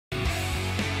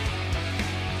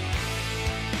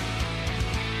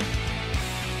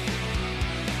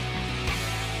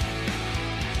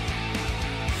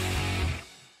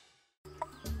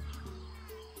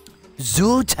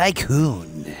Zoo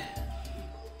Tycoon.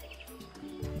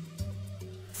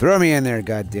 Throw me in there,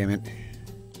 goddammit.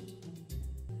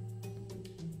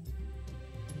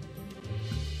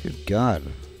 Good God.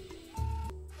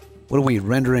 What are we,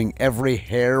 rendering every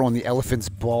hair on the elephant's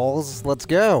balls? Let's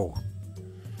go.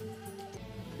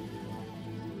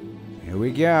 Here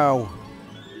we go.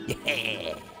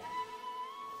 Yeah.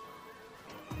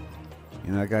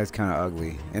 You know, that guy's kind of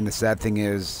ugly. And the sad thing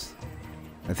is,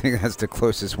 I think that's the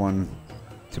closest one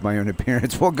to my own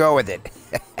appearance. We'll go with it.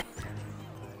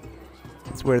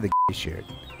 Let's wear the gay shirt.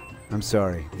 I'm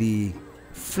sorry. The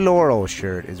floral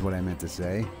shirt is what I meant to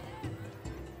say.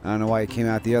 I don't know why it came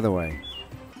out the other way.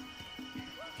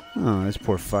 Oh, this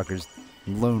poor fucker's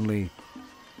lonely.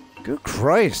 Good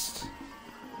Christ.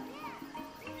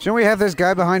 Shouldn't we have this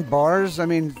guy behind bars? I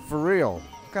mean, for real.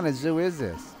 What kind of zoo is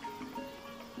this?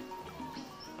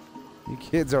 You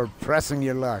kids are pressing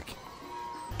your luck.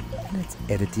 Let's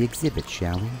edit the exhibit,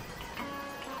 shall we?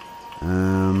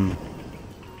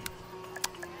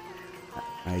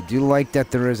 I do like that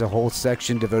there is a whole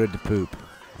section devoted to poop.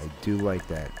 I do like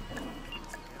that.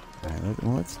 Alright,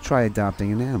 well, let's try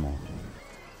adopting an animal.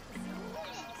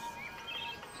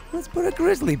 Let's put a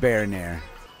grizzly bear in there.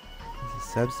 It's a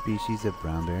subspecies of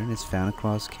brown bear and is found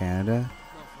across Canada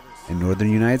and northern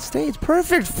United States.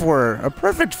 Perfect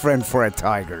friend for a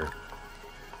tiger.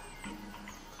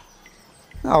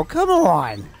 Oh, come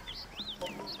on!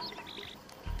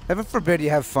 Heaven forbid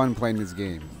you have fun playing this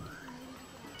game.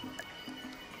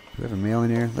 Do we have a male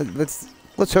in here? Let's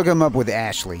hook him up with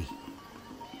Ashley.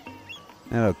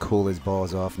 That'll cool his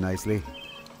balls off nicely.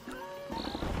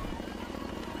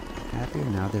 Happier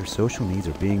now their social needs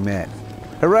are being met.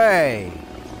 Hooray!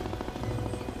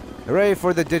 Hooray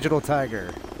for the digital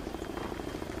tiger.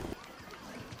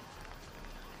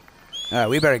 Alright,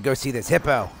 we better go see this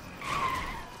hippo.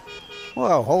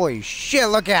 Whoa, holy shit,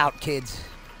 look out, kids.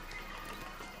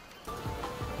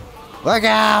 Look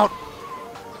out!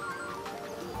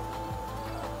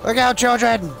 Look out,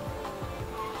 children!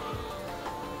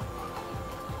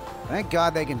 Thank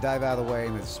God they can dive out of the way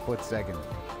in a split second.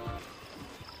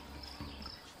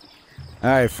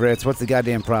 Alright, Fritz, what's the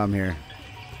goddamn problem here?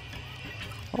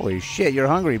 Holy shit, you're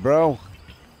hungry, bro.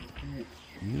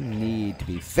 You need to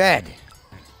be fed.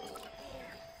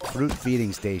 Fruit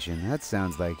feeding station. That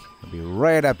sounds like it'll be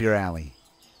right up your alley.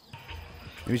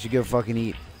 Maybe you should go fucking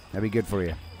eat. That'd be good for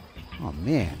you. Oh,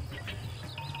 man.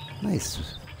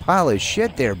 Nice pile of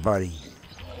shit there, buddy.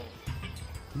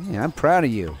 Yeah, I'm proud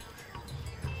of you.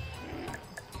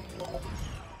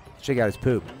 Check out his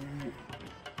poop.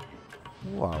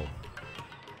 Whoa.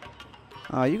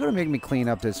 Oh, you're gonna make me clean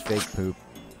up this fake poop.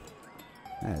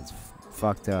 That's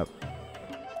fucked up.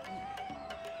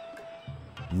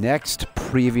 Next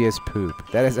previous poop.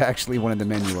 That is actually one of the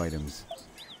menu items.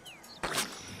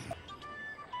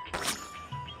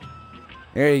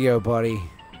 There you go, buddy.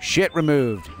 Shit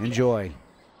removed. Enjoy.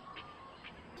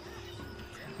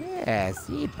 Yeah,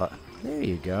 see, there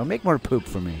you go. Make more poop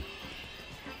for me.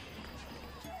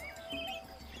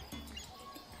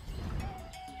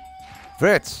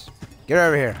 Fritz, get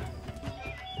over here.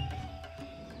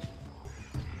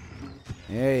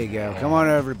 There you go. Come on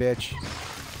over, bitch.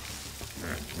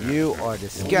 You are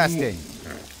disgusting.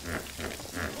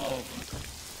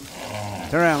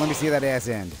 Turn around. Let me see that ass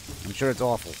end. I'm sure it's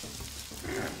awful.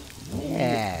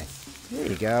 Yes. There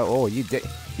you go. Oh, you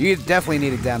definitely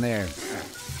need it down there.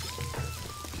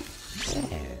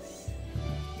 Yes.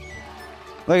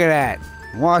 Look at that.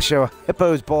 Wash a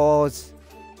hippo's balls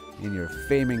and your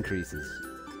fame increases.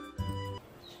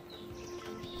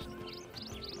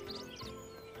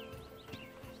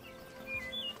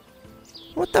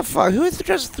 What the fuck? Who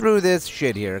just threw this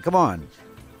shit here? Come on.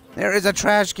 There is a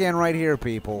trash can right here,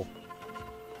 people.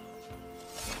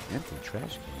 Empty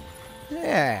trash can?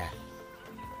 Yeah.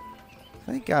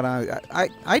 Thank God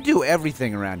I do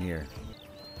everything around here.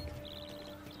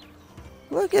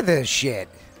 Look at this shit.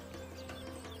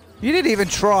 You didn't even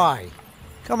try.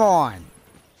 Come on.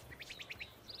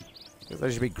 Guess I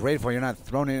should be grateful you're not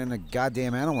throwing it in the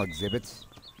goddamn animal exhibits.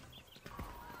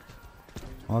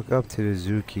 Walk up to the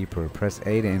zookeeper. Press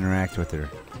A to interact with her.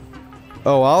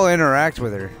 Oh, I'll interact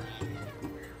with her.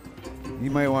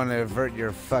 You might want to avert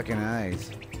your fucking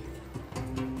eyes.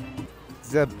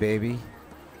 What's up, baby?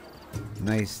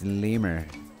 Nice lemur.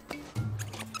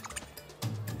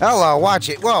 Hello, watch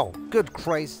it. Whoa, good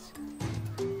Christ.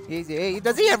 Easy.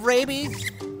 Does he have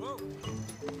rabies?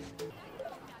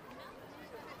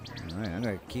 Alright, I'm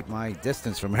gonna keep my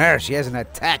distance from her. She has an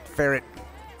attack ferret.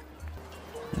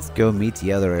 Let's go meet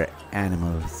the other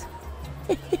animals.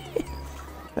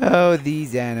 Oh,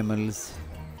 these animals.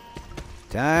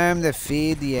 Time to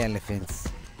feed the elephants.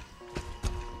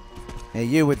 Hey,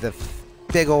 you with the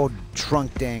big old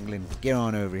trunk dangling. Get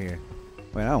on over here.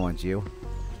 Wait, I don't want you.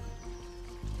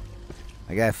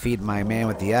 I gotta feed my man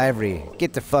with the ivory.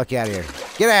 Get the fuck out of here.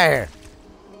 Get out of here.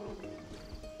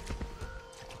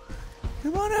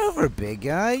 Come on over, big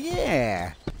guy.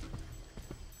 Yeah.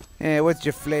 Hey, what's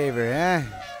your flavor,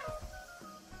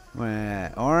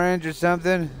 huh? Orange or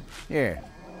something? Here.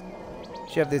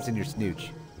 Shove this in your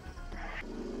snooch.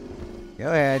 Go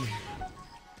ahead.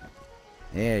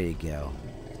 There you go.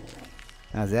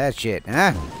 How's that shit,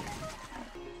 huh?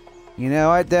 You know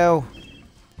what, though?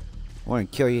 I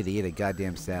want to kill you to eat a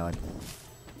goddamn salad.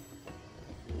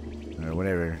 Or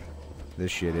whatever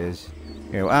this shit is.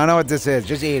 Here, I don't know what this is.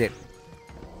 Just eat it.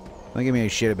 Don't give me any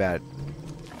shit about it.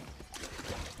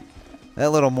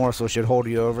 That little morsel should hold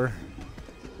you over.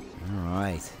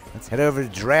 Alright. Let's head over to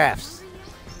drafts.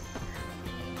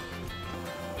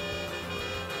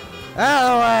 Out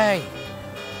of the way!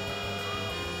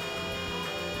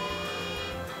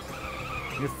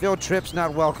 Your field trip's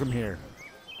not welcome here.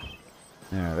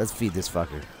 Alright, let's feed this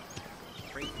fucker.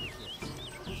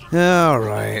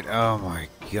 Alright, oh my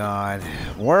god.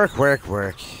 Work, work,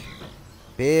 work.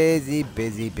 Busy,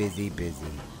 busy, busy, busy.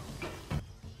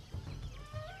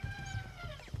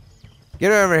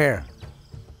 Get over here.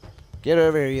 Get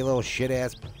over here, you little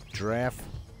shit-ass giraffe.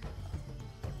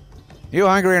 You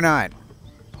hungry or not?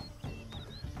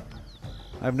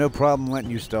 I have no problem letting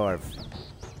you starve.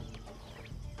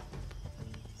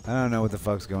 I don't know what the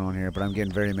fuck's going on here, but I'm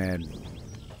getting very mad.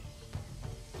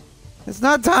 It's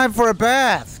not time for a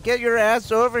bath! Get your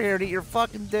ass over here to eat your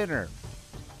fucking dinner.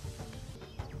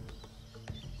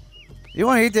 You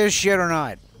want to eat this shit or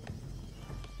not?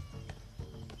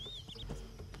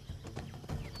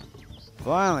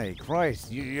 Finally,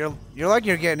 Christ, you're like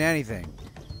you're getting anything.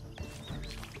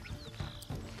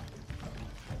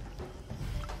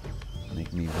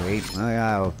 Make me wait.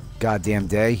 Oh, goddamn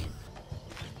day.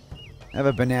 Have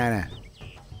a banana.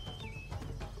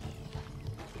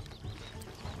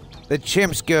 The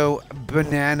chimps go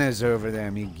bananas over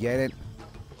them. You get it?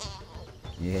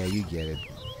 Yeah, you get it.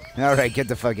 Alright, get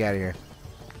the fuck out of here.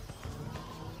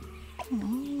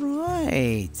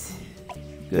 Alright.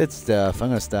 Good stuff. I'm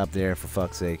gonna stop there for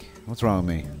fuck's sake. What's wrong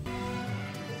with me?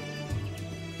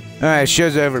 Alright,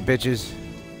 show's over, bitches.